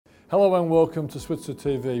Hello and welcome to Switzer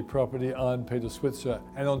TV Property. I'm Peter Switzer,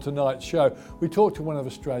 and on tonight's show we talk to one of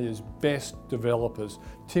Australia's best developers,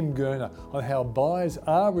 Tim Gurner, on how buyers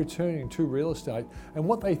are returning to real estate and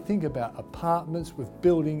what they think about apartments with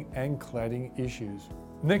building and cladding issues.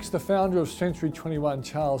 Next, the founder of Century 21,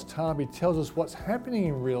 Charles Tarby, tells us what's happening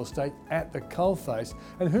in real estate at the coalface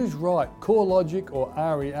and who's right, CoreLogic or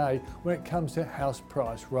REA, when it comes to house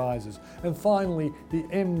price rises. And finally, the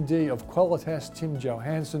MD of Qualitas, Tim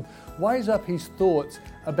Johansson, weighs up his thoughts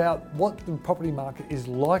about what the property market is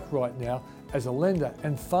like right now as a lender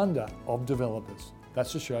and funder of developers.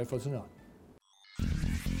 That's the show for tonight.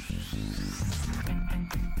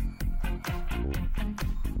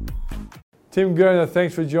 Tim Gurner,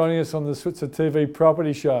 thanks for joining us on the Switzer TV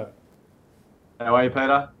Property Show. How are you,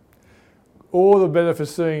 Peter? All the better for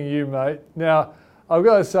seeing you, mate. Now, I've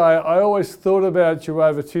got to say, I always thought about you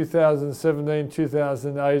over 2017,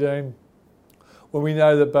 2018, when we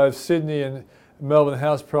know that both Sydney and Melbourne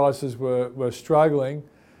house prices were struggling.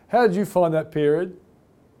 How did you find that period?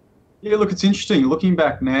 Yeah, look, it's interesting. Looking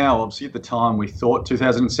back now, obviously at the time we thought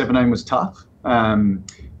 2017 was tough.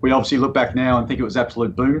 We obviously look back now and think it was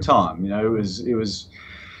absolute boom time. You know, it was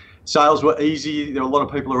sales were easy. There were a lot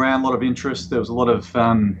of people around, a lot of interest. There was a lot of,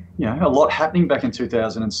 a lot happening back in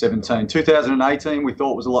 2017. 2018 we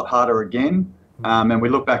thought was a lot harder again. And we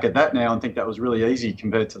look back at that now and think that was really easy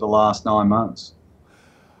compared to the last 9 months.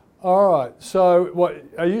 All right. So what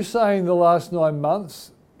are you saying, the last 9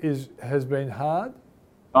 months has been hard?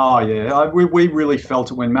 Oh, yeah. We really felt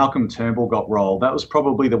it when Malcolm Turnbull got rolled. That was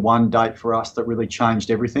probably the one date for us that really changed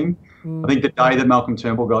everything. I think the day that Malcolm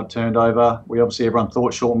Turnbull got turned over, everyone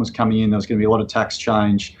thought Shorten was coming in. There was going to be a lot of tax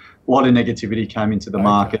change. A lot of negativity came into the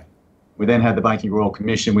market. We then had the Banking Royal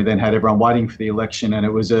Commission. We then had everyone waiting for the election. And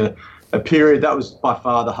it was a period that was by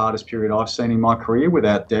far the hardest period I've seen in my career,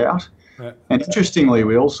 without doubt. Yeah. And interestingly,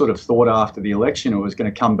 we all sort of thought after the election it was going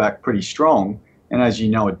to come back pretty strong. And as you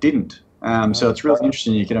know, it didn't. So it's really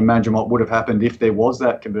interesting. You can imagine what would have happened if there was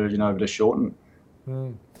that conversion over to Shorten.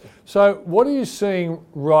 So what are you seeing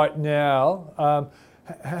right now?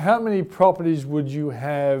 How many properties would you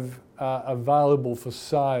have available for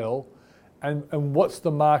sale? And what's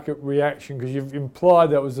the market reaction? Because you've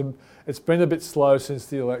implied that it's been a bit slow since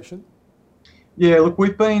the election. Yeah, look,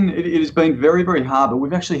 it has been very, very hard, but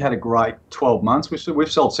we've actually had a great 12 months.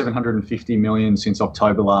 We've sold 750 million since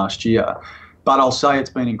October last year. But I'll say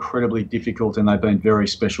it's been incredibly difficult, and they've been very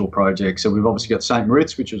special projects. So we've obviously got St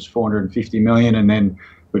Moritz, which was 450 million, and then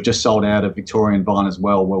we've just sold out of Victorian Vine as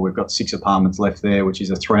well, where we've got 6 apartments left there, which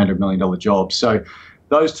is a $300 million job. So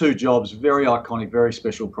those two jobs, very iconic, very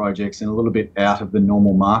special projects, and a little bit out of the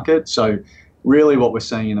normal market. So really what we're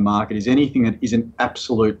seeing in the market is anything that is an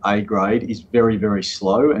absolute A grade is very, very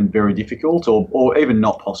slow and very difficult, or even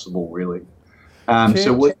not possible, really. Go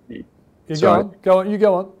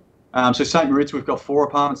on. So St Moritz, we've got 4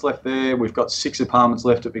 apartments left there. We've got 6 apartments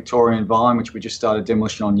left at Victorian Vine, which we just started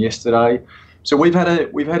demolition on yesterday. So we've had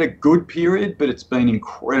a good period, but it's been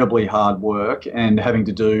incredibly hard work and having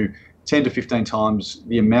to do 10 to 15 times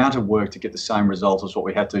the amount of work to get the same result as what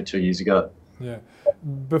we had to 2 years ago. Yeah.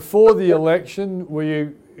 Before the election, were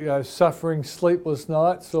you suffering sleepless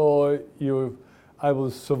nights, or you were able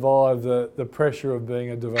to survive the pressure of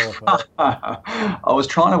being a developer? I was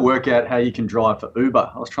trying to work out how you can drive for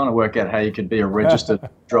Uber. I was trying to work out how you could be a registered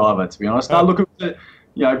driver, to be honest. No, look,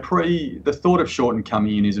 the thought of Shorten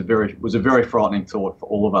coming in was a very frightening thought for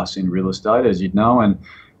all of us in real estate, as you'd know. And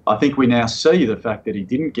I think we now see the fact that he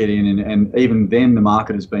didn't get in, and even then the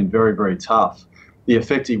market has been very, very tough. The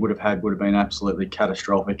effect he would have had would have been absolutely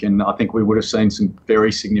catastrophic, and I think we would have seen some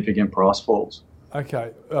very significant price falls.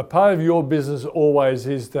 Okay, part of your business always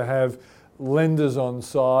is to have lenders on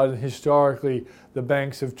side, and historically the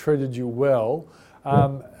banks have treated you well.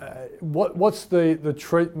 What's the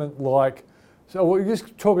treatment like? So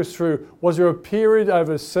just talk us through, was there a period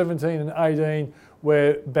over 17 and 18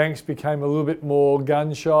 where banks became a little bit more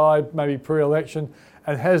gun shy, maybe pre-election,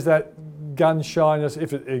 and has that gun shyness,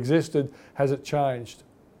 if it existed, has it changed?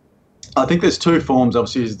 I think there's 2 forms.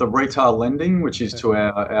 Obviously, is the retail lending, which is to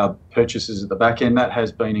our purchasers at the back end. That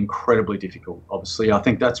has been incredibly difficult. Obviously, I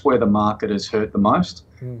think that's where the market has hurt the most.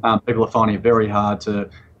 People are finding it very hard to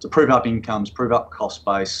prove up incomes, prove up cost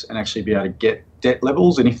base, and actually be able to get debt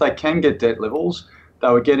levels. And if they can get debt levels, they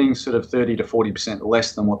were getting sort of 30 to 40%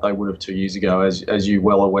 less than what they would have 2 years ago, as you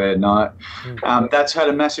well aware know. That's had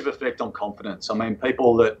a massive effect on confidence. I mean,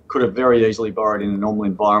 people that could have very easily borrowed in a normal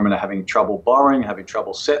environment are having trouble borrowing, having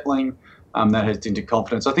trouble settling. That has dented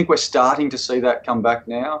confidence. I think we're starting to see that come back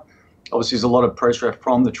now. Obviously, there's a lot of pressure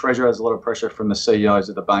from the Treasurer, there's a lot of pressure from the CEOs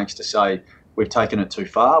of the banks to say, we've taken it too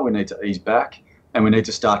far, we need to ease back. and we need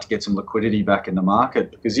to start to get some liquidity back in the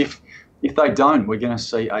market, because if they don't, we're going to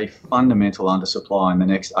see a fundamental undersupply in the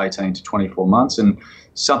next 18 to 24 months, and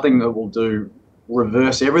something that will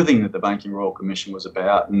reverse everything that the Banking Royal Commission was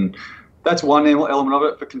about. And that's one element of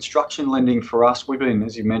it. For construction lending for us, we've been,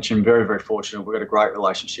 as you mentioned, very, very fortunate. We've got a great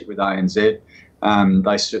relationship with ANZ.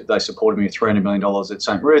 They supported me with $300 million at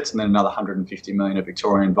St. Moritz and then another $150 million at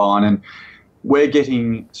Victorian Vine. And we're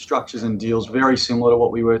getting structures and deals very similar to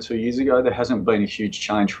what we were 2 years ago. There hasn't been a huge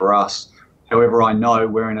change for us. However, I know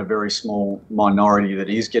we're in a very small minority that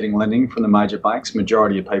is getting lending from the major banks.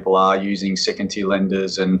 Majority of people are using second-tier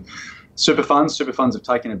lenders and super funds. Super funds have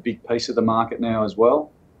taken a big piece of the market now as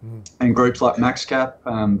well. And groups like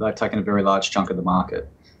MaxCap, they've taken a very large chunk of the market.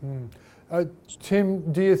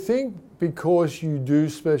 Tim, do you think because you do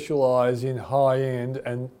specialise in high-end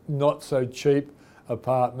and not so cheap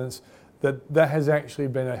apartments, that has actually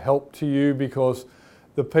been a help to you, because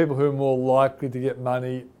the people who are more likely to get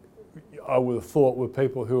money, I would have thought, were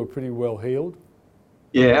people who are pretty well heeled?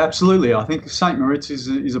 Yeah, absolutely. I think St. Moritz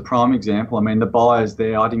is a prime example. I mean, the buyers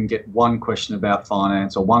there, I didn't get one question about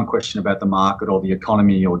finance or one question about the market or the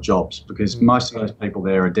economy or jobs, because most of those people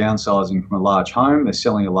there are downsizing from a large home. They're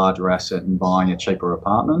selling a larger asset and buying a cheaper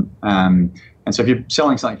apartment. And so if you're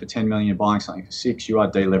selling something for 10 million, you're buying something for 6, you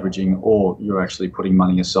are deleveraging, or you're actually putting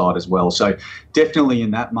money aside as well. So definitely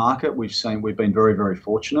in that market, we've been very, very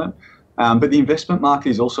fortunate. But the investment market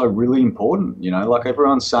is also really important. You know, like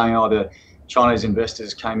everyone's saying, the Chinese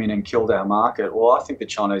investors came in and killed our market. Well, I think the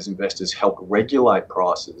Chinese investors helped regulate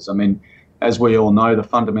prices. I mean, as we all know, the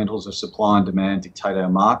fundamentals of supply and demand dictate our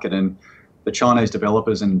market, and the Chinese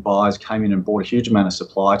developers and buyers came in and brought a huge amount of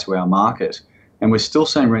supply to our market. And we're still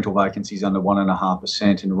seeing rental vacancies under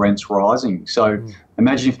 1.5% and rents rising. So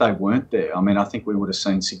imagine if they weren't there. I mean, I think we would have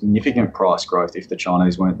seen significant price growth if the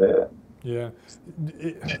Chinese weren't there. Yeah.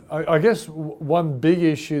 I guess one big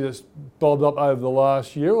issue that's bobbed up over the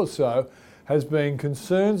last year or so has been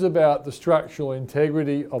concerns about the structural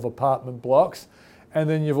integrity of apartment blocks, and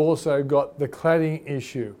then you've also got the cladding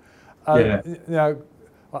issue. Now,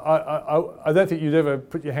 I don't think you'd ever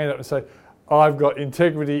put your hand up and say, I've got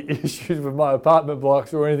integrity issues with my apartment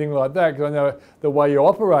blocks or anything like that, because I know the way you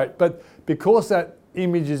operate. But because that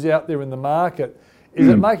image is out there in the market, is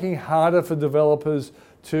it making it harder for developers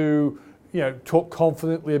to, talk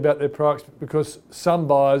confidently about their products, because some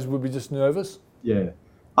buyers would be just nervous? Yeah.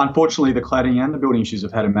 Unfortunately, the cladding and the building issues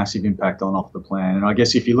have had a massive impact on Off The Plan. And I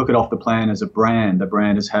guess if you look at Off The Plan as a brand, the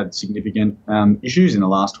brand has had significant issues in the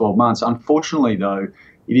last 12 months. Unfortunately, though,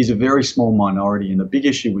 it is a very small minority. And the big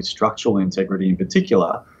issue with structural integrity in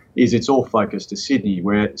particular is it's all focused to Sydney,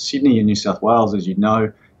 where Sydney and New South Wales, as you know,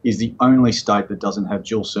 is the only state that doesn't have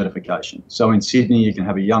dual certification. So in Sydney, you can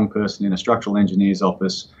have a young person in a structural engineer's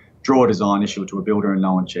office, draw a design, issue it to a builder, and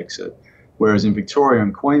no one checks it. Whereas in Victoria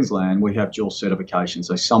and Queensland, we have dual certification.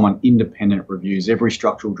 So someone independent reviews every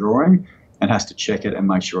structural drawing and has to check it and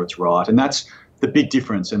make sure it's right. And that's the big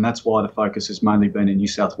difference. And that's why the focus has mainly been in New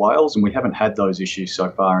South Wales. And we haven't had those issues so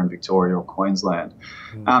far in Victoria or Queensland.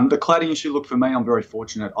 The cladding issue, look, for me, I'm very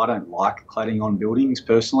fortunate. I don't like cladding on buildings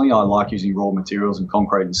personally. I like using raw materials and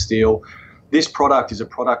concrete and steel. This product is a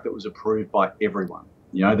product that was approved by everyone.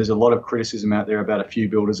 There's a lot of criticism out there about a few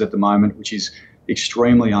builders at the moment, which is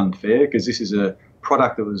extremely unfair, because this is a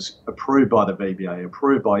product that was approved by the VBA,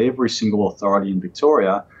 approved by every single authority in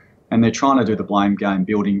Victoria, and they're trying to do the blame game,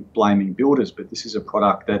 blaming builders. But this is a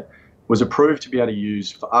product that was approved to be able to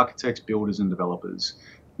use for architects, builders and developers.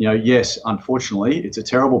 Yes, unfortunately, it's a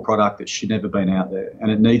terrible product that should never have been out there,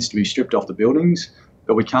 and it needs to be stripped off the buildings,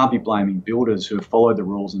 but we can't be blaming builders who have followed the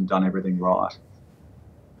rules and done everything right.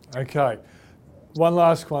 Okay. One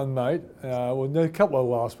last one, mate. A couple of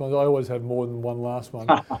last ones. I always have more than one last one.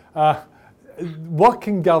 What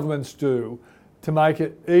can governments do to make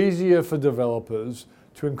it easier for developers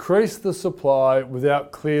to increase the supply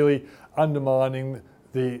without clearly undermining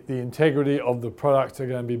the integrity of the products that are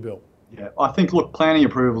going to be built? Yeah, I think, look, planning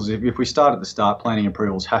approvals, if we start at the start, planning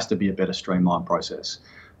approvals has to be a better streamlined process.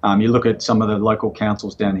 You look at some of the local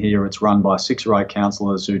councils down here, it's run by 6 or 8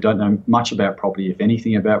 councillors who don't know much about property, if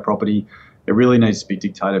anything about property. It really needs to be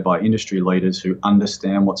dictated by industry leaders who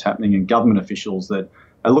understand what's happening, and government officials that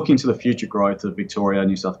are looking to the future growth of Victoria,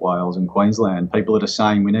 New South Wales and Queensland. People that are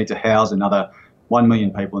saying we need to house another 1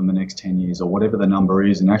 million people in the next 10 years or whatever the number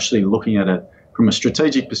is, and actually looking at it from a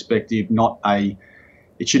strategic perspective,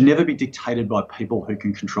 it should never be dictated by people who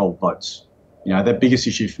can control votes. The biggest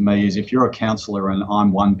issue for me is if you're a councillor and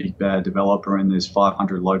I'm one big bad developer and there's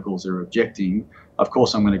 500 locals that are objecting, of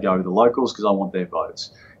course I'm going to go with the locals because I want their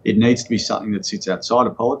votes. It needs to be something that sits outside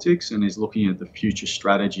of politics and is looking at the future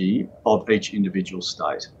strategy of each individual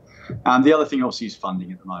state. The other thing obviously is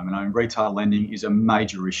funding at the moment. I mean, retail lending is a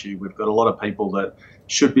major issue. We've got a lot of people that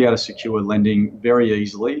should be able to secure lending very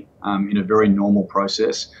easily in a very normal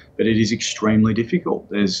process, but it is extremely difficult.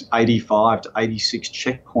 There's 85 to 86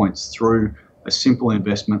 checkpoints through a simple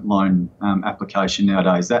investment loan application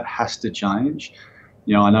nowadays. That has to change.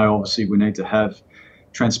 I know obviously we need to have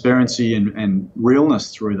transparency and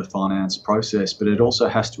realness through the finance process, but it also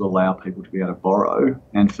has to allow people to be able to borrow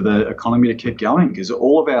and for the economy to keep going, because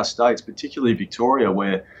all of our states, particularly Victoria,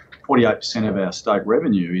 where 48% of our state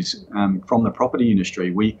revenue is from the property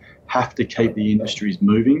industry, we have to keep the industries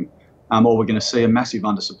moving, or we're going to see a massive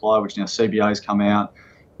undersupply, which now CBA's come out,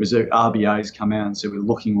 RBA's come out and said we're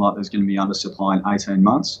looking like there's going to be undersupply in 18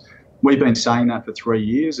 months. We've been saying that for 3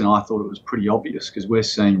 years, and I thought it was pretty obvious because we're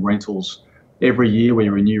seeing rentals every year. We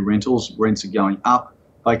renew rentals, rents are going up,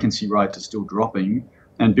 vacancy rates are still dropping,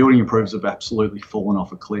 and building improvers have absolutely fallen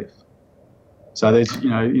off a cliff. So there's,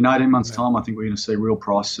 in 18 months' time, I think we're going to see real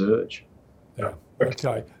price surge. Yeah.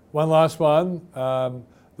 Okay. One last one.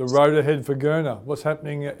 The road ahead for Goonna. What's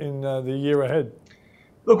happening in the year ahead?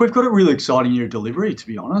 Look, we've got a really exciting year of delivery, to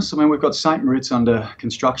be honest. I mean, we've got St Moritz under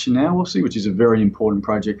construction now, obviously, which is a very important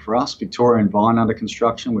project for us. Victoria and Vine under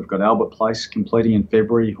construction. We've got Albert Place completing in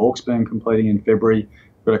February, Hawkesburn completing in February.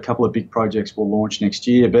 We've got a couple of big projects we'll launch next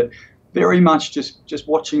year, but very much just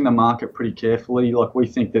watching the market pretty carefully. Like, we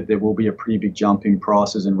think that there will be a pretty big jump in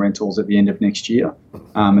prices and rentals at the end of next year,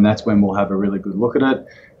 and that's when we'll have a really good look at it.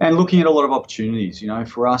 And looking at a lot of opportunities.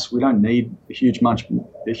 For us, we don't need a huge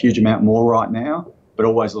amount more right now, but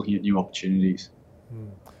always looking at new opportunities.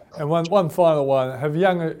 And one final one. Have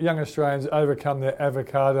young Australians overcome their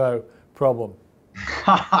avocado problem?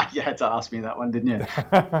 You had to ask me that one, didn't you?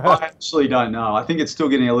 I actually don't know. I think it's still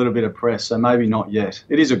getting a little bit of press, so maybe not yet.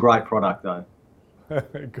 It is a great product, though.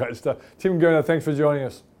 Great stuff. Tim Goonna, thanks for joining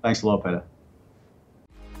us. Thanks a lot, Peter.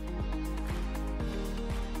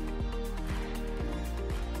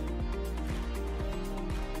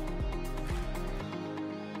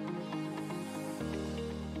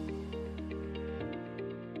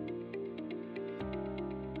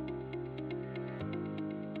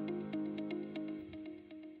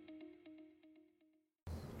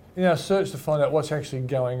 In our search to find out what's actually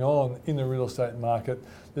going on in the real estate market,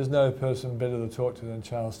 there's no person better to talk to than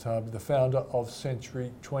Charles Tarbey, the founder of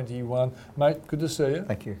Century 21. Mate, good to see you.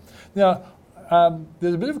 Thank you. Now,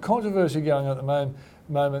 there's a bit of a controversy going on at the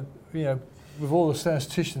moment, with all the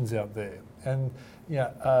statisticians out there. And,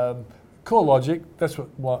 CoreLogic, that's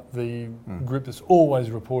what the group that's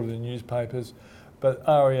always reported in newspapers, but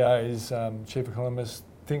REA's chief economist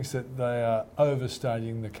thinks that they are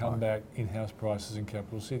overstating the comeback in house prices in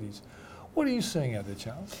capital cities. What are you seeing out there,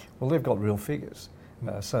 Charles? Well, they've got real figures,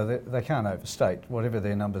 so they can't overstate. Whatever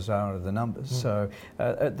their numbers are the numbers. So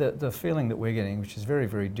the feeling that we're getting, which is very,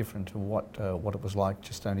 very different to what it was like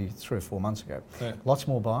just only 3 or 4 months ago. Yeah. Lots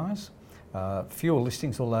more buyers, fewer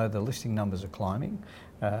listings, although the listing numbers are climbing.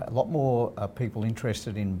 A lot more people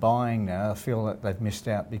interested in buying now feel that they've missed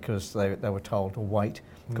out because they were told to wait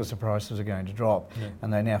because the prices are going to drop,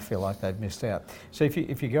 and they now feel like they've missed out. So if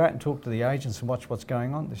you go out and talk to the agents and watch what's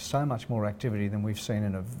going on, there's so much more activity than we've seen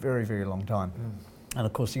in a very, very long time. And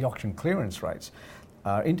of course the auction clearance rates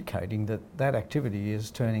are indicating that activity is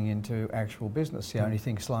turning into actual business. The only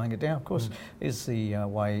thing slowing it down, of course, is the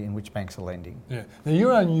way in which banks are lending. Yeah. Now,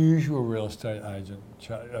 you're an unusual real estate agent,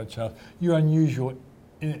 Charles. You're unusual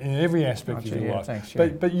in every aspect of your life. Thanks,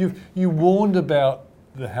 but you warned about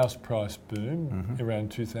the house price boom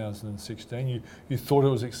around 2016. You thought it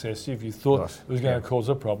was excessive. You thought it was going to cause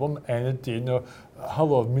a problem, and it did. There were a whole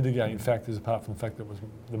lot of mitigating factors apart from the fact that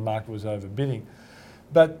the market was overbidding.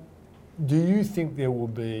 But do you think there will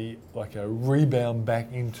be like a rebound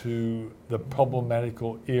back into the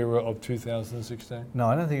problematical era of 2016? No,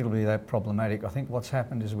 I don't think it'll be that problematic. I think what's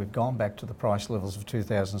happened is we've gone back to the price levels of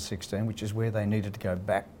 2016, which is where they needed to go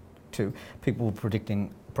back to. People were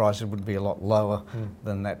predicting prices would be a lot lower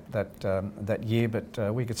than that year,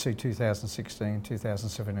 but we could see 2016,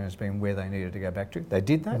 2017 as being where they needed to go back to. They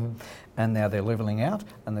did that, and now they're levelling out,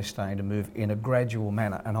 and they're starting to move in a gradual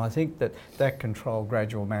manner. And I think that controlled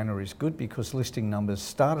gradual manner is good because listing numbers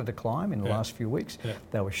started to climb in the last few weeks.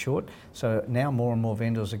 They were short, so now more and more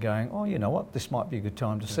vendors are going, oh, you know what, this might be a good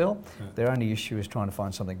time to sell. Their only issue is trying to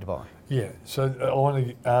find something to buy. Yeah, so I want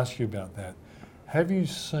to ask you about that. Have you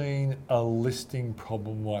seen a listing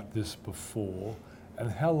problem like this before,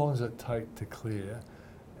 and how long does it take to clear?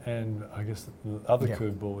 And I guess the other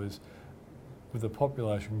curveball is, with the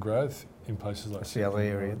population growth in places like That's the other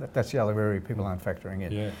area. That's the other area people aren't factoring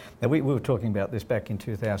in. Yeah. Now we were talking about this back in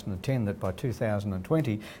 2010, that by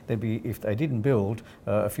 2020 there'd be, if they didn't build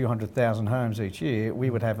a few 100,000 homes each year, we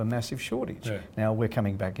would have a massive shortage. Yeah. Now we're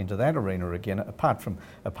coming back into that arena again, apart from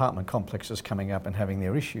apartment complexes coming up and having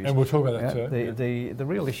their issues. And we'll talk about that too. The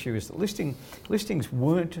real issue is that listings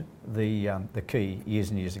weren't the key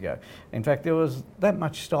years and years ago. In fact, there was that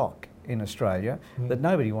much stock in Australia that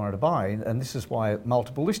nobody wanted to buy, and this is why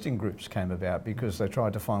multiple listing groups came about, because they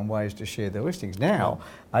tried to find ways to share their listings. Now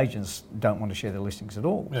agents don't want to share their listings at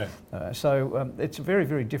all. So it's a very,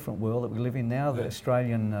 very different world that we live in now. The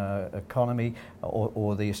Australian economy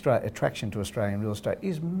or the attraction to Australian real estate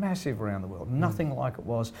is massive around the world. Nothing like it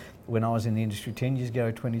was when I was in the industry 10 years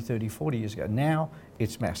ago, 20, 30, 40 years ago. Now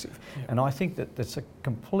it's massive. And I think that that's a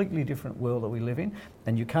completely different world that we live in,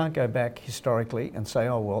 and you can't go back historically and say,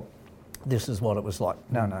 oh well, this is what it was like.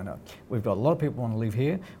 No, no, no. We've got a lot of people want to live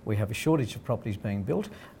here. We have a shortage of properties being built.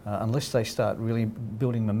 Unless they start really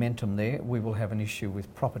building momentum there, we will have an issue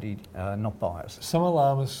with property, not buyers. Some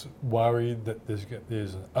alarmists worry that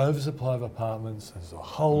there's an oversupply of apartments, there's a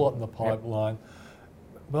whole lot in the pipeline.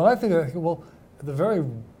 But I think, well, at the very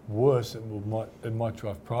worst, it might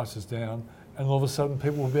drive prices down, and all of a sudden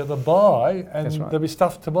people will be able to buy, and there'll be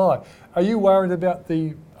stuff to buy. Are you worried about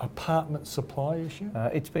the apartment supply issue?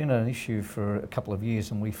 It's been an issue for a couple of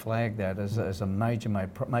years, and we flagged that as a major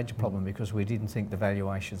problem, because we didn't think the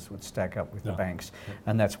valuations would stack up with the banks,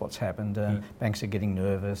 and that's what's happened. Banks are getting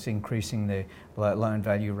nervous, increasing their loan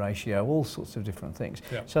value ratio, all sorts of different things.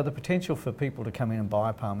 So the potential for people to come in and buy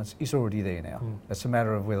apartments is already there now. It's a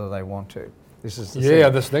matter of whether they want to. This is the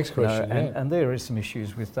that's the next question. And there is some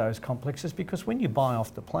issues with those complexes, because when you buy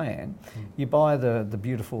off the plan, you buy the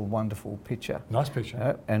beautiful, wonderful picture. Nice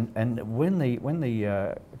picture. And when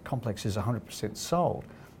the complex is 100% sold,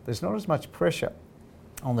 there's not as much pressure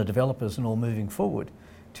on the developers and all moving forward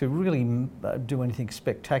to really do anything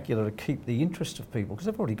spectacular to keep the interest of people, because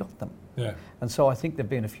they've already got them. And so I think there've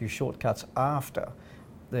been a few shortcuts after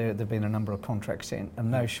there've been a number of contracts in,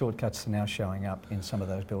 and those shortcuts are now showing up in some of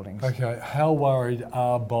those buildings. Okay, how worried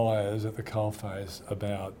are buyers at the coalface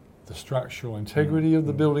about the structural integrity of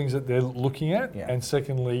the buildings that they're looking at, and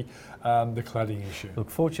secondly, the cladding issue? Look,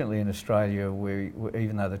 fortunately in Australia, we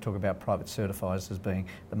even though they talk about private certifiers as being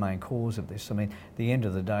the main cause of this, I mean, at the end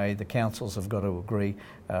of the day, the councils have got to agree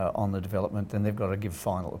on the development, and they've got to give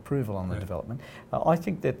final approval on the development. I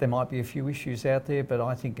think that there might be a few issues out there, but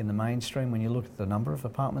I think in the mainstream, when you look at the number of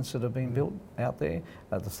apartments that have been built out there,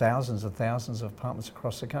 the thousands and thousands of apartments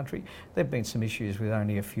across the country, there have been some issues with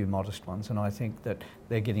only a few modest ones, and I think that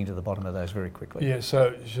they're getting to the bottom of those very quickly. Yeah,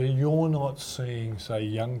 so you're not seeing, say,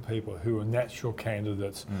 young people who are natural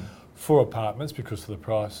candidates for apartments because of the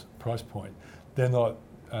price point. They're not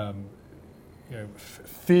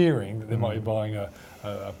fearing that they might be buying a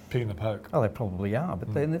pig in the poke. Oh, they probably are,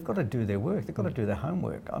 but then they've got to do their work. They've got to do their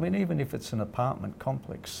homework. I mean, even if it's an apartment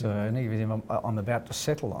complex, and even if I'm about to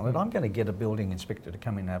settle on it, I'm going to get a building inspector to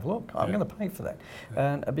come in and have a look. I'm going to pay for that,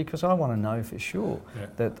 and because I want to know for sure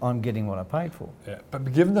that I'm getting what I paid for.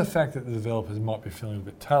 But given the fact that the developers might be feeling a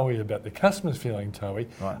bit toey about the customers feeling toey,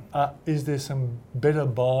 is there some better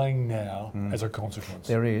buying now as a consequence?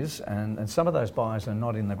 There is, and some of those buyers are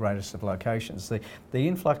not in the greatest of locations. The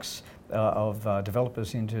influx of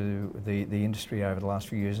developers into the industry over the last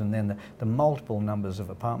few years, and then the multiple numbers of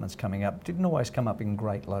apartments coming up didn't always come up in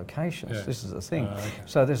great locations. This is the thing.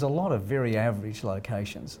 So there's a lot of very average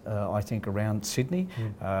locations, I think, around Sydney,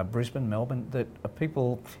 Brisbane, Melbourne, that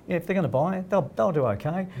people, if they're going to buy it, they'll do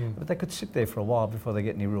okay, but they could sit there for a while before they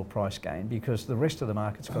get any real price gain, because the rest of the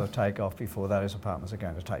market's got to take off before those apartments are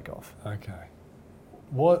going to take off. Okay.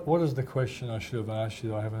 What is the question I should have asked you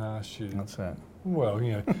that I haven't asked you? What's that? Well,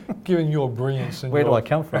 given your brilliance and where do I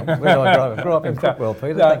come from? Where do I grow? I grew up in Crookwell,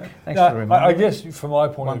 Peter. Thanks for the reminder. I guess from my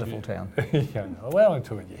point Wonderful of view. Wonderful town. Well, I'm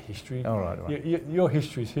talking your history. All right. Your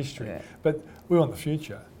history is history. But we want the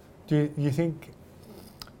future. Do you think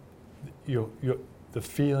the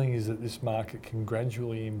feeling is that this market can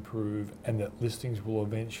gradually improve and that listings will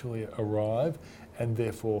eventually arrive and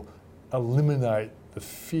therefore eliminate the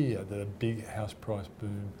fear that a big house price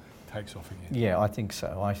boom takes off again? Yeah, I think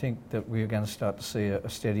so. I think that we're going to start to see a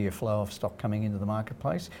steadier flow of stock coming into the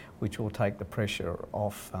marketplace, which will take the pressure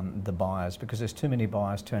off the buyers, because there's too many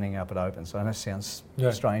buyers turning up at open. So I know it sounds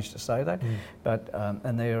strange to say that, but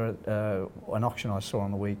and there an auction I saw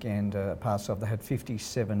on the weekend, parts of, they had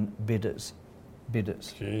 57 bidders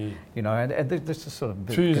bidders. Gee. You know, and this is sort of a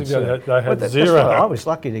bit 2 years concern. ago they had that's zero. right. I was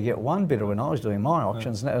lucky to get one bidder when I was doing my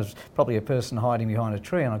auctions, and that was probably a person hiding behind a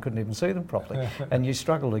tree, and I couldn't even see them properly. And you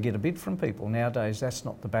struggle to get a bid from people. Nowadays, that's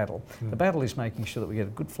not the battle. The battle is making sure that we get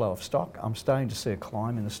a good flow of stock. I'm starting to see a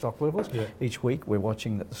climb in the stock levels. Yeah. Each week we're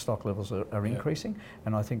watching that the stock levels are increasing,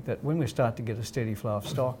 and I think that when we start to get a steady flow of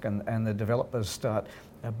stock and the developers start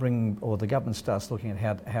or the government starts looking at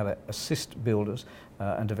how to assist builders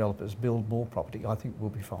and developers build more property, I think we'll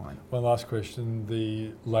be fine. One last question,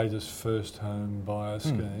 the latest first home buyer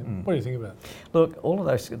scheme. What do you think about it? Look, all of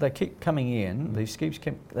those, they keep coming in, these schemes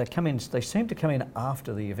they seem to come in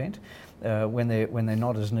after the event when they're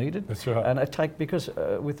not as needed. That's right. And because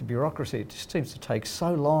with the bureaucracy, it just seems to take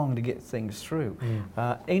so long to get things through.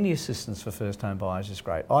 Any assistance for first home buyers is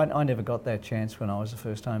great. I never got that chance when I was a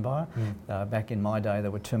first home buyer. Back in my day, they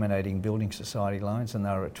were terminating building society loans, and they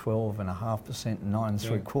were at 12.5% and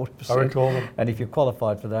 9.75%. I recall them. And if you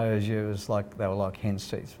qualified for those, they were like hen's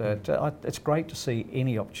teeth. But it's great to see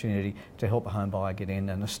any opportunity to help a home buyer get in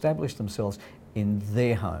and establish themselves in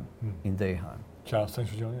their home. Charles,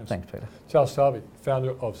 thanks for joining us. Thanks, Peter. Charles Sarvey,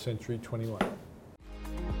 founder of Century 21.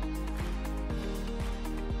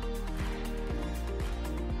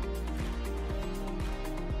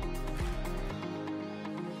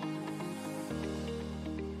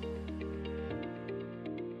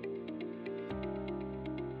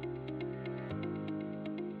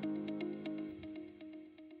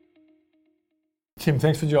 Tim,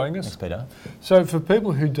 thanks for joining us. Thanks, Peter. So for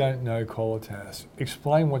people who don't know Qualitas,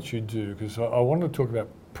 explain what you do, because I want to talk about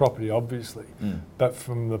property, obviously, but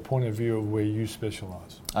from the point of view of where you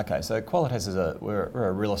specialise. Okay, so Qualitas we're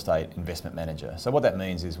a real estate investment manager. So what that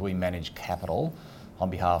means is we manage capital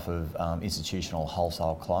on behalf of institutional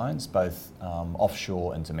wholesale clients, both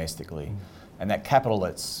offshore and domestically. And that capital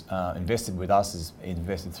that's invested with us is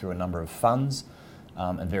invested through a number of funds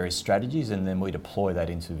and various strategies, and then we deploy that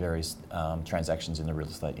into various transactions in the real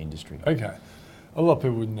estate industry. Okay. A lot of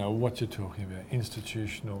people wouldn't know what you're talking about,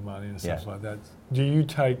 institutional money and stuff like that. Do you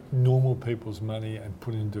take normal people's money and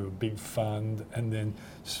put it into a big fund and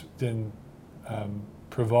then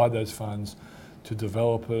provide those funds to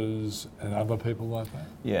developers and other people like that?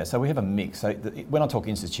 Yeah, so we have a mix. So when I talk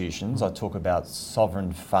institutions, I talk about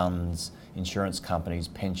sovereign funds, insurance companies,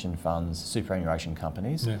 pension funds, superannuation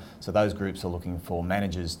companies. Yeah. So those groups are looking for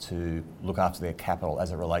managers to look after their capital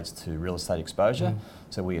as it relates to real estate exposure.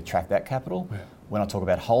 So we attract that capital. Yeah. When I talk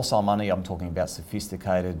about wholesale money, I'm talking about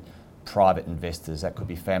sophisticated private investors. That could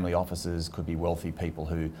be family offices, could be wealthy people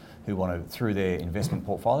who want to, through their investment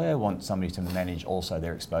portfolio, want somebody to manage also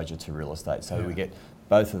their exposure to real estate. So we get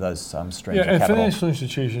both of those streams of capital. And financial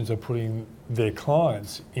institutions are putting their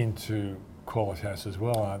clients into Qualitas as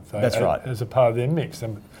well, aren't they? That's right. As a part of their mix.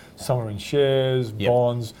 Some are in shares,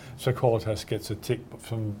 bonds, so Qualitas gets a tick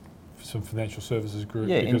from some financial services group.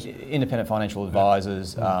 Yeah, independent financial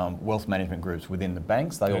advisors, wealth management groups within the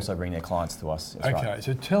banks, they also bring their clients to us. That's right.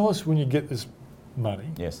 So tell us, when you get this money,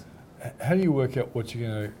 how do you work out who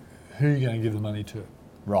you're going to give the money to?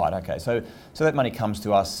 Right, okay. So that money comes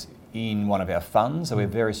to us in one of our funds. So we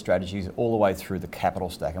have various strategies all the way through the capital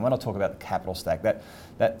stack. And when I talk about the capital stack,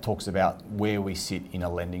 that talks about where we sit in a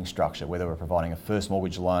lending structure, whether we're providing a first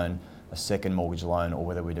mortgage loan, a second mortgage loan, or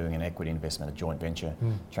whether we're doing an equity investment, a joint venture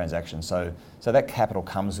transaction. So that capital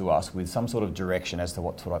comes to us with some sort of direction as to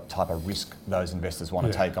what type of risk those investors want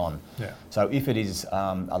to take on. Yeah. So if it is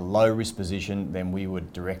a low risk position, then we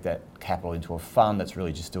would direct that capital into a fund that's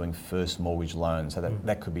really just doing first mortgage loans. So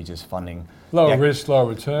that could be just funding... Lower risk, lower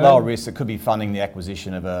return. Lower risk. It could be funding the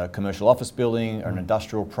acquisition of a commercial office building, or an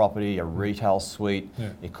industrial property, a retail suite. Yeah.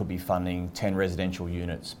 It could be funding 10 residential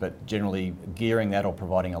units, but generally gearing that or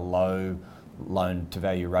providing a low loan to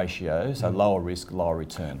value ratio, so lower risk, lower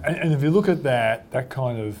return. And if you look at that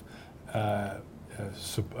kind of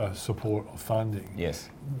support or funding,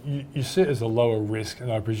 you see it as a lower risk,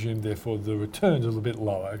 and I presume therefore the returns are a little bit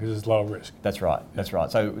lower because it's lower risk. That's right. That's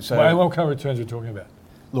right. So what kind of returns are we talking about?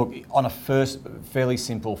 Look, on a fairly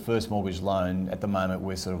simple first mortgage loan, at the moment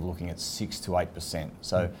we're sort of looking at 6 to 8%.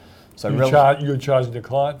 So you're charging the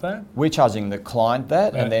client that? We're charging the client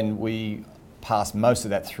that, and then we pass most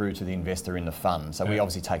of that through to the investor in the fund. So we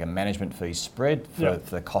obviously take a management fee spread for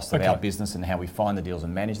the cost of our business and how we find the deals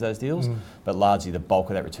and manage those deals, but largely the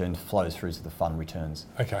bulk of that return flows through to the fund returns.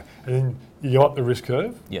 Okay, and then you go up the risk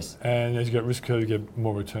curve? Yes. And as you get risk curve, you get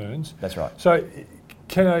more returns? That's right. So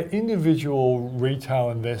can an individual retail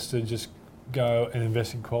investor just go and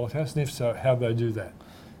invest in Qualitas? And if so, how do they do that?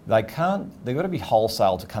 They've got to be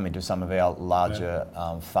wholesale to come into some of our larger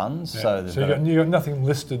funds. Yeah. So, So you've got nothing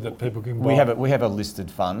listed that people can buy? we have a listed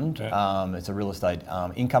fund. Yeah. It's a real estate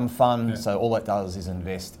income fund. Yeah. So all it does is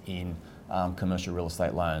invest in commercial real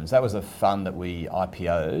estate loans. That was a fund that we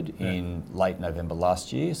IPO'd in late November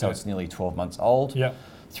last year. So it's nearly 12 months old. Yeah.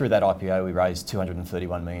 Through that IPO, we raised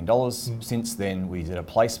 $231 million. Since then, we did a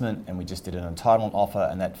placement and we just did an entitlement offer,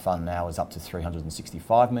 and that fund now is up to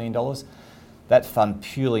 $365 million. That fund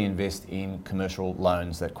purely invests in commercial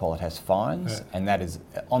loans that Qualitas finds, and that is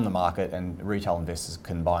on the market, and retail investors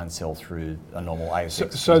can buy and sell through a normal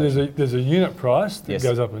ASX. So there's a unit price that Yes.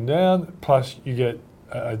 goes up and down, plus you get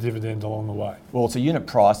a dividend along the way. Well, it's a unit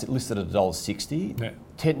price. It listed at $1.60. Yeah.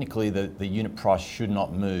 Technically, the unit price should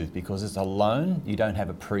not move because it's a loan. You don't have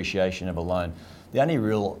appreciation of a loan. The only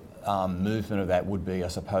real movement of that would be, I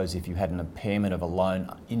suppose, if you had an impairment of a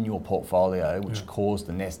loan in your portfolio, which caused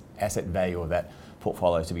the net asset value of that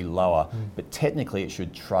portfolio to be lower. But technically, it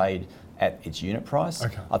should trade at its unit price.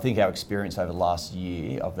 Okay. I think our experience over the last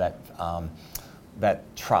year of that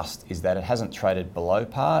that trust is that it hasn't traded below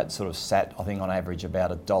par. It sort of sat, I think, on average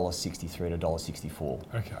about $1.63 to $1.64.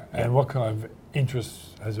 Okay. And what kind of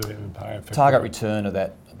interest has it been paying? Target return of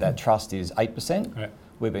that trust is 8%. Yeah.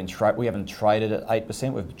 We haven't traded at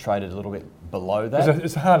 8%. We've traded a little bit below that.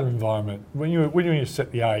 It's a harder environment. When you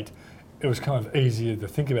set the 8, it was kind of easier to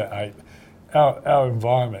think about 8. Our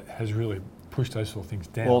environment has really pushed those sort of things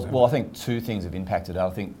down. Well, I think two things have impacted it. I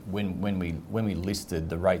think when we listed,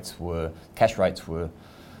 the cash rates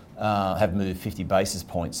have moved 50 basis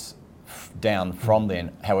points down from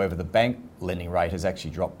then. However, the bank lending rate has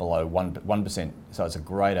actually dropped below 1%. So it's a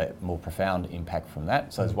greater, more profound impact from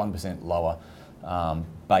that. So it's 1% lower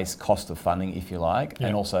base cost of funding, if you like,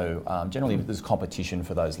 and also generally there's competition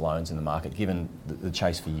for those loans in the market, given the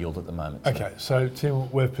chase for yield at the moment. Okay, so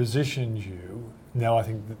Tim, we've positioned you. Now I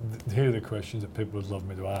think here are the questions that people would love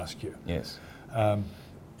me to ask you. Yes.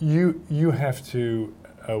 You have to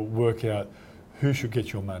work out who should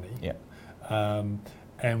get your money. Yeah.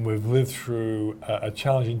 And we've lived through a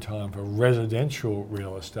challenging time for residential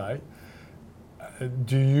real estate.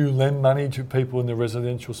 Do you lend money to people in the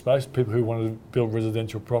residential space, people who want to build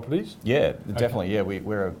residential properties? Yeah, definitely. Yeah,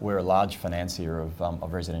 we're a large financier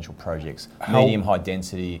of residential projects, How- medium high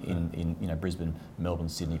density in Brisbane, Melbourne,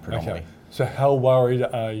 Sydney predominantly. Okay. So how worried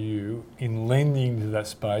are you in lending to that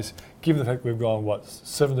space, given the fact we've gone,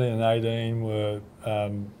 17 and 18 were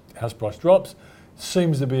house price drops,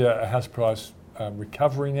 seems to be a house price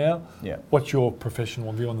recovery now. Yeah. What's your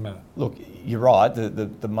professional view on the matter? Look, you're right.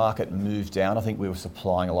 The market moved down. I think we were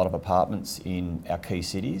supplying a lot of apartments in our key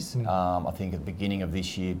cities. I think at the beginning of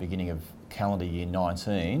this year, beginning of calendar year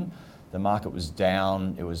 19, the market was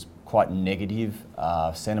down. It was quite negative.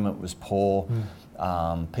 Sentiment was poor.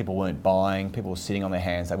 People weren't buying. People were sitting on their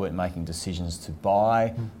hands. They weren't making decisions to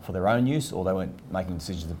buy for their own use, or they weren't making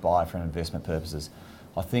decisions to buy for investment purposes.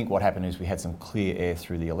 I think what happened is we had some clear air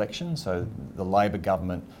through the election. So the Labor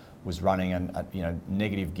government was running a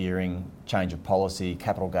negative gearing, change of policy,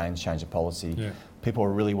 capital gains, change of policy. Yeah. People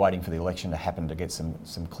were really waiting for the election to happen to get some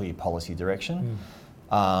clear policy direction.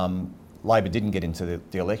 Labor didn't get into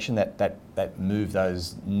the election. That moved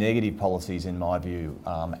those negative policies, in my view,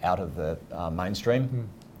 out of the mainstream.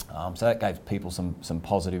 So that gave people some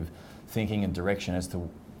positive thinking and direction as to,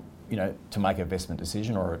 to make an investment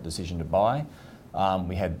decision or a decision to buy.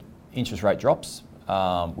 We had interest rate drops,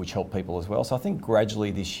 which helped people as well. So I think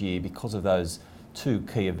gradually this year, because of those two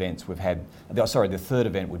key events we've had, the third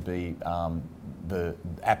event would be the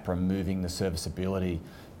APRA moving the serviceability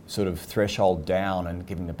sort of threshold down and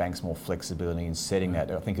giving the banks more flexibility in setting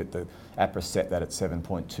that. I think the APRA set that at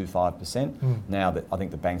 7.25%. Now that I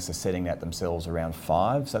think the banks are setting that themselves around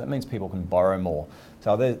 5%. So that means people can borrow more.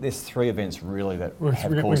 So there's three events really that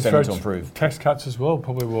have caused sentiment to improve. Tax cuts as well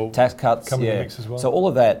probably will Tax cuts, come in the mix as well. So all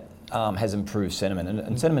of that has improved sentiment,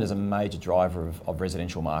 and sentiment is a major driver of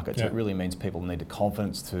residential markets. Yeah. It really means people need the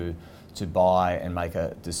confidence to buy and make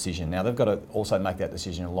a decision. Now they've got to also make that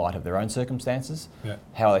decision in light of their own circumstances. Yeah.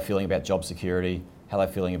 How are they feeling about job security? How are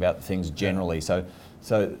they feeling about things generally? So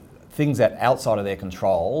things that outside of their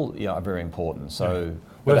control, are very important. So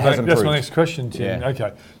Well, it has that's improved. my next question, Tim. Yeah.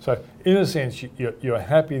 Okay, so in a sense, you're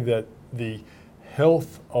happy that the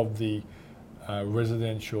health of the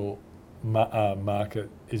residential market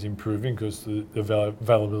is improving because the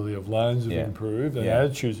availability of loans have improved and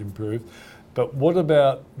attitudes improved. But what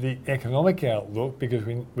about the economic outlook? Because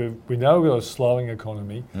we know we've got a slowing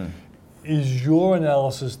economy. Is your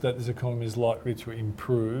analysis that this economy is likely to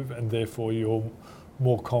improve and therefore you're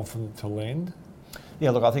more confident to lend?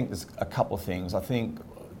 Yeah, look, I think there's a couple of things. I think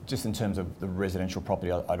just in terms of the residential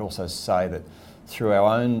property, I'd also say that through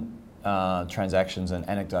our own transactions and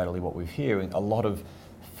anecdotally what we're hearing, a lot of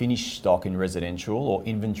finished stock in residential or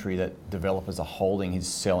inventory that developers are holding is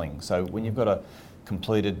selling. So when you've got a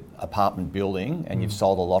completed apartment building and you've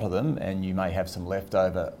sold a lot of them and you may have some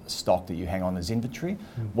leftover stock that you hang on as inventory,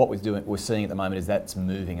 what we're seeing at the moment is that's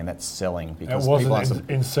moving and that's selling. Because it wasn't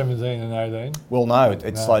in 17 and 18? Well, no,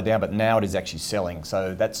 it's slowed down, but now it is actually selling.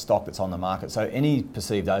 So that's stock that's on the market. So any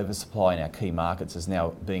perceived oversupply in our key markets is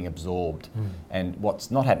now being absorbed. And what's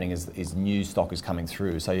not happening is new stock is coming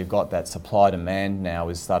through. So you've got that supply-demand now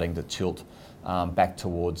is starting to tilt back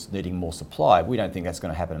towards needing more supply. We don't think that's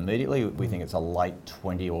going to happen immediately. We think it's a late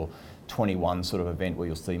 20 or 21 sort of event where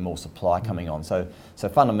you'll see more supply coming on. So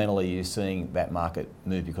fundamentally you're seeing that market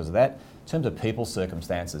move because of that. In terms of people's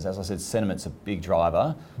circumstances, as I said, sentiment's a big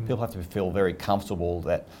driver. People have to feel very comfortable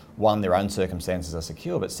that, one, their own circumstances are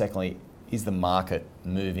secure, but secondly, is the market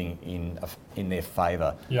moving in their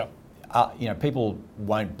favour? Yeah. People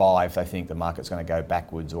won't buy if they think the market's going to go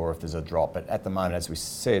backwards or if there's a drop. But at the moment, as we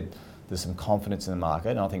said, there's some confidence in the market,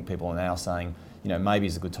 and I think people are now saying, maybe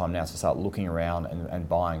it's a good time now to start looking around and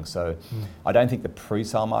buying. So I don't think the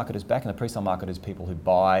pre-sale market is back, and the pre-sale market is people who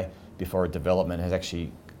buy before a development has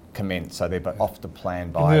actually commenced, so they're off the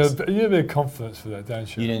plan buys. You need a bit of confidence for that,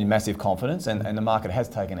 don't you? You need massive confidence, and the market has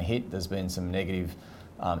taken a hit. There's been some negative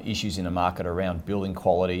issues in the market around building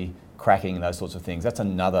quality, cracking, and those sorts of things. That's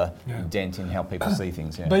another dent in how people see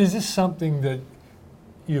things. Yeah. But is this something that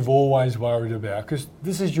you've always worried about? Because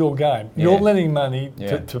this is your game. You're lending money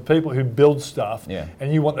to people who build stuff,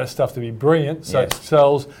 and you want that stuff to be brilliant, so it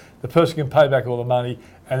sells, the person can pay back all the money,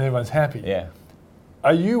 and everyone's happy. Yeah.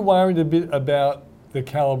 Are you worried a bit about the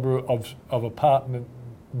calibre of apartment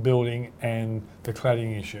building and the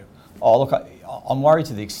cladding issue? Oh, look, I'm worried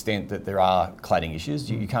to the extent that there are cladding issues.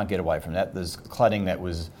 You can't get away from that. There's cladding that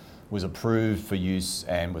was approved for use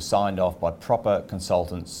and was signed off by proper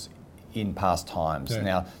consultants in past times. Yeah.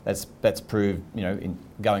 Now that's proved, in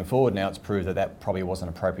going forward now it's proved that probably wasn't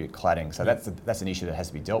appropriate cladding. So that's an issue that has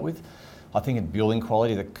to be dealt with. I think in building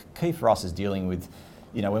quality, the key for us is dealing with,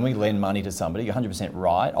 when we lend money to somebody, you're 100%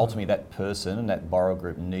 right. Ultimately, that person and that borrower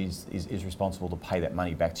group is responsible to pay that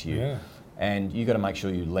money back to you. Yeah. And you've got to make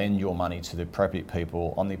sure you lend your money to the appropriate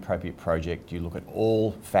people on the appropriate project. You look at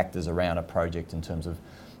all factors around a project in terms of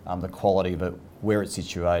the quality of it, where it's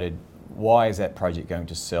situated. Why is that project going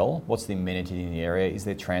to sell? What's the amenity in the area? Is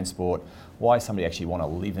there transport? Why does somebody actually want to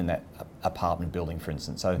live in that apartment building, for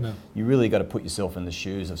instance? So you really got to put yourself in the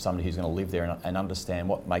shoes of somebody who's going to live there and understand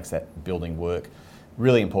what makes that building work.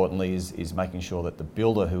 Really importantly is making sure that the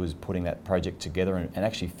builder who is putting that project together and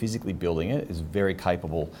actually physically building it is very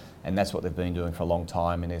capable, and that's what they've been doing for a long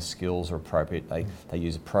time, and their skills are appropriate. They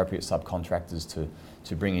use appropriate subcontractors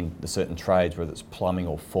to bring in the certain trades, whether it's plumbing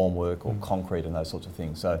or formwork or concrete and those sorts of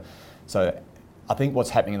things. So I think what's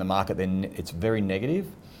happening in the market then, it's very negative.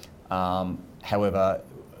 However,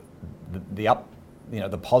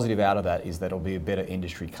 the positive out of that is that it'll be a better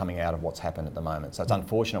industry coming out of what's happened at the moment. So it's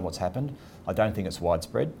unfortunate what's happened. I don't think it's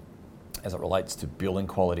widespread as it relates to building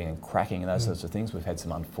quality and cracking and those sorts of things. We've had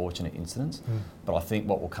some unfortunate incidents, but I think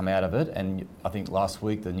what will come out of it, and I think last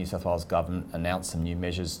week the New South Wales government announced some new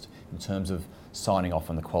measures in terms of signing off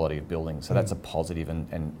on the quality of buildings. So that's a positive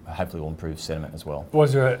and hopefully will improve sentiment as well.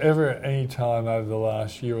 Was there ever any time over the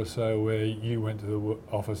last year or so where you went to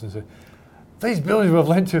the office and said, these buildings we've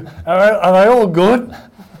lent to, are they all good?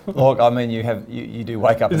 Look, I mean, you do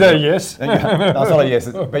wake up. Is that a yes? No, it's not a yes.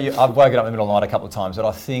 But I've woken up in the middle of the night a couple of times. But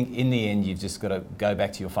I think in the end, you've just got to go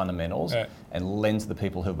back to your fundamentals and lend to the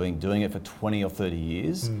people who've been doing it for 20 or 30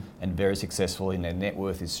 years and very successfully, and their net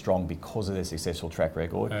worth is strong because of their successful track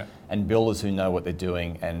record, and builders who know what they're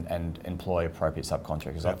doing and employ appropriate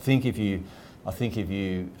subcontractors. I think if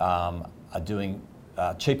you are doing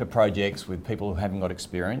cheaper projects with people who haven't got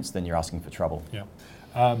experience, then you're asking for trouble.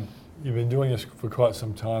 Yeah. You've been doing this for quite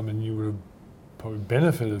some time, and you would have probably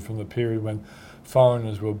benefited from the period when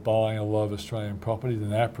foreigners were buying a lot of Australian properties,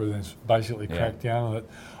 and APRA then basically cracked down on it.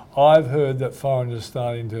 I've heard that foreigners are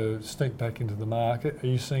starting to sneak back into the market. Are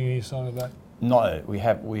you seeing any sign of that? No, we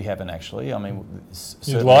haven't actually. I mean,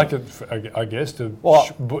 you'd like it, I guess, to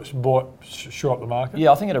shore up the market?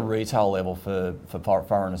 Yeah, I think at a retail level for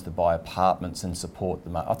foreigners to buy apartments and support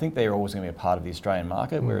the market, I think they're always going to be a part of the Australian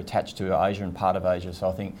market. We're attached to Asia and part of Asia, so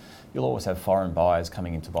I think you'll always have foreign buyers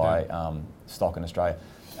coming in to buy stock in Australia.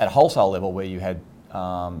 At a wholesale level, where you had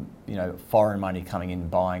foreign money coming in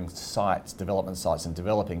buying sites, development sites, and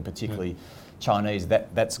developing, particularly Chinese,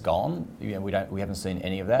 that's gone. We haven't seen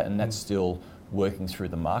any of that, and that's still working through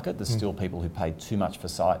the market. There's still people who pay too much for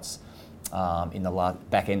sites in the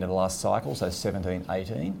back end of the last cycle, so 17,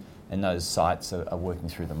 18, and those sites are working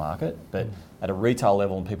through the market. But at a retail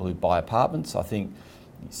level and people who buy apartments, I think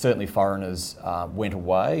certainly foreigners went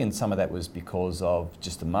away, and some of that was because of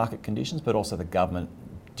just the market conditions, but also the government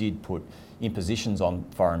did put impositions on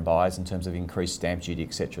foreign buyers in terms of increased stamp duty,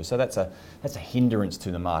 etc. So that's a hindrance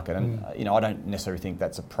to the market, and I don't necessarily think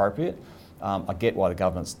that's appropriate. I get why the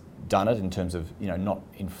government's done it in terms of not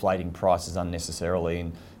inflating prices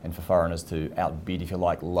unnecessarily and for foreigners to outbid, if you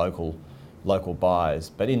like, local buyers.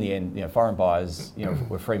 But in the end, foreign buyers,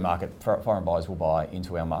 we're free market. Foreign buyers will buy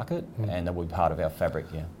into our market, and that will be part of our fabric.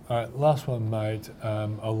 Yeah. All right, last one, mate.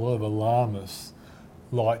 A lot of alarmists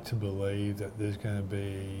like to believe that there's going to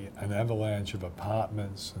be an avalanche of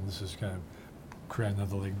apartments, and this is going to create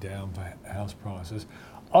another leg down for house prices.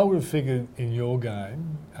 I would have figured in your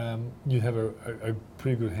game you'd have a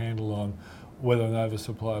pretty good handle on whether an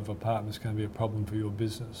oversupply of apartments is going to be a problem for your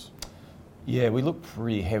business. Yeah, we look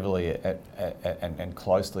pretty heavily and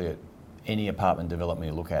closely at any apartment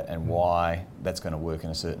development you look at and why that's going to work in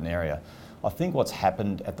a certain area. I think what's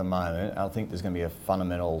happened at the moment, I think there's going to be a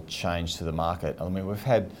fundamental change to the market. I mean, we've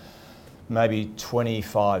had maybe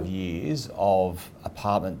 25 years of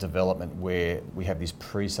apartment development where we have this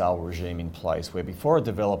pre-sale regime in place where before a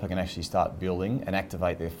developer can actually start building and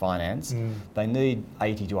activate their finance, they need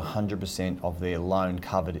 80 to 100% of their loan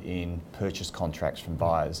covered in purchase contracts from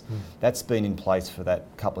buyers. That's been in place for that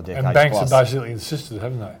couple of decades. And banks have basically insisted,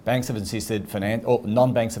 haven't they? Banks have insisted, or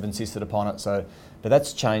non-banks have insisted upon it. But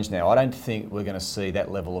that's changed now. I don't think we're going to see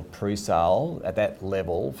that level of pre-sale at that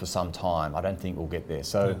level for some time. I don't think we'll get there.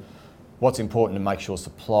 So what's important to make sure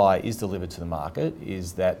supply is delivered to the market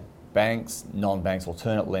is that banks, non-banks,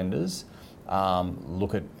 alternate lenders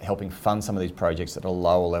look at helping fund some of these projects at a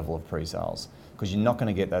lower level of pre-sales, because you're not going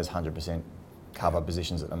to get those 100% cover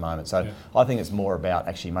positions at the moment. So I think it's more about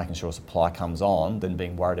actually making sure supply comes on than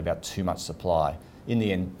being worried about too much supply. In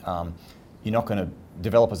the end,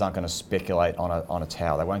 developers aren't going to speculate on a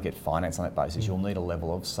tower. They won't get finance on that basis. You'll need a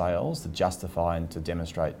level of sales to justify and to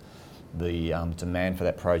demonstrate the demand for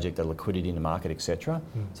that project, the liquidity in the market, etc.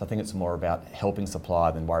 So I think it's more about helping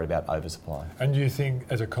supply than worried about oversupply. And do you think,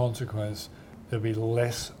 as a consequence, there'll be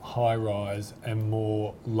less high-rise and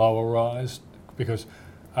more lower-rise? Because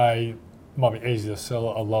it might be easier to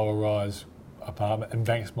sell a lower-rise apartment, and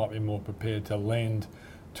banks might be more prepared to lend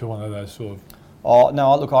to one of those sort of... Oh,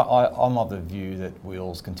 no, look, I'm of the view that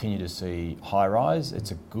we'll continue to see high-rise.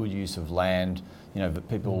 It's a good use of land. But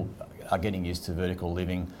people are getting used to vertical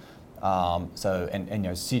living.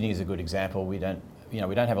 Sydney is a good example. We don't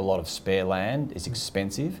have a lot of spare land. It's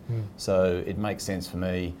expensive, so it makes sense for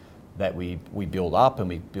me that we build up and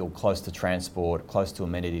we build close to transport, close to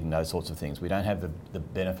amenity, and those sorts of things. We don't have the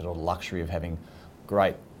benefit or luxury of having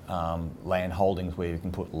great land holdings where you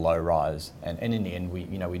can put low rise. And in the end, we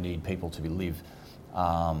need people to live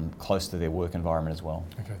close to their work environment as well.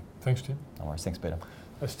 Okay, thanks, Tim. No worries. Thanks, Peter.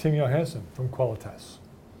 That's Tim Johansen from Qualitas.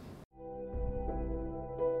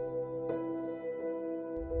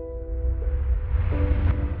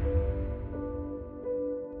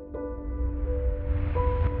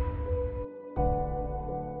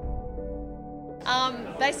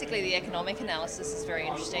 Basically, the economic analysis is very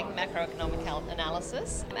interesting, macroeconomic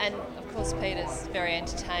analysis, and of course Peter's very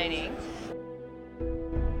entertaining.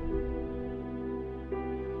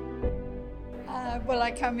 Well,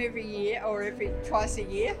 I come every year or twice a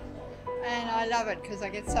year, and I love it because I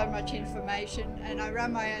get so much information, and I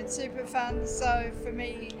run my own super fund, so for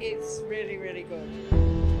me it's really, really good.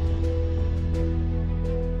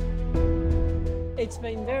 It's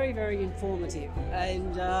been very, very informative,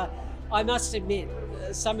 and I must admit,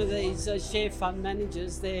 some of these share fund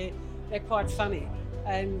managers, they're quite funny,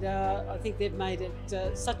 and I think they've made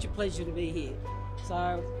it such a pleasure to be here. So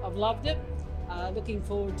I've loved it. Looking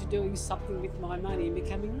forward to doing something with my money and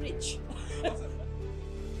becoming rich.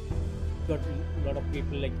 Got a lot of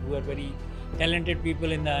people who are very talented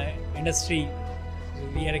people in the industry.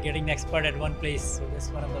 We are getting an expert at one place, so that's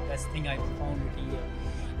one of the best things I found here.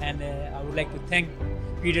 And I would like to thank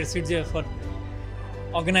Peter Switzer for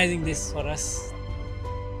organizing this for us.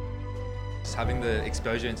 Just having the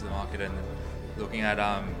exposure into the market and looking at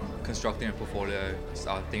constructing a portfolio,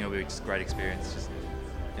 I think it'll be just a great experience. Just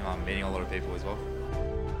meeting a lot of people as well.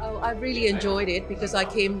 Oh, I really enjoyed it because I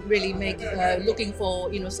came really looking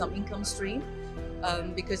for some income stream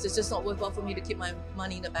because it's just not worthwhile for me to keep my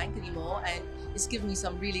money in the bank anymore, and it's given me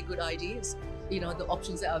some really good ideas, the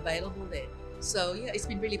options that are available there. So yeah, it's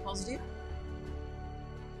been really positive.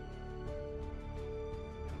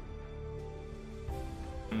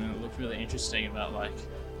 It looked really interesting about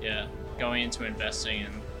going into investing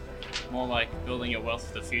and more like building your wealth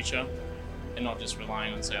for the future. and not just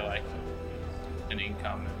relying on, say, like an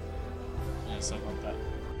income and stuff like that.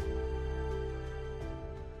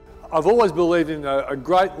 I've always believed in a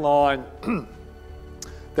great line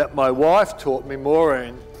that my wife taught me,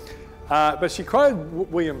 Maureen, but she quoted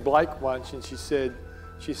William Blake once, and she said,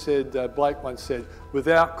 Blake once said,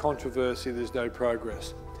 "Without controversy, there's no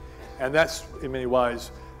progress." And that's, in many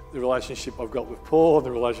ways, the relationship I've got with Paul and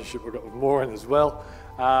the relationship I've got with Maureen as well.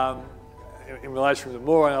 In relation to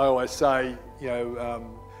Maureen, I always say,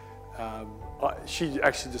 she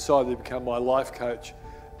actually decided to become my life coach,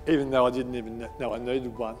 even though I didn't even know I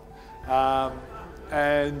needed one.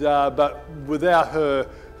 But without her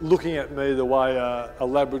looking at me the way a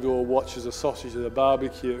Labrador watches a sausage at a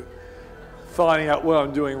barbecue, finding out what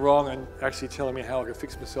I'm doing wrong and actually telling me how I can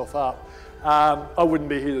fix myself up, I wouldn't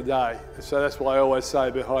be here today. So that's why I always say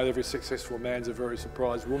behind every successful man's a very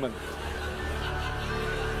surprised woman.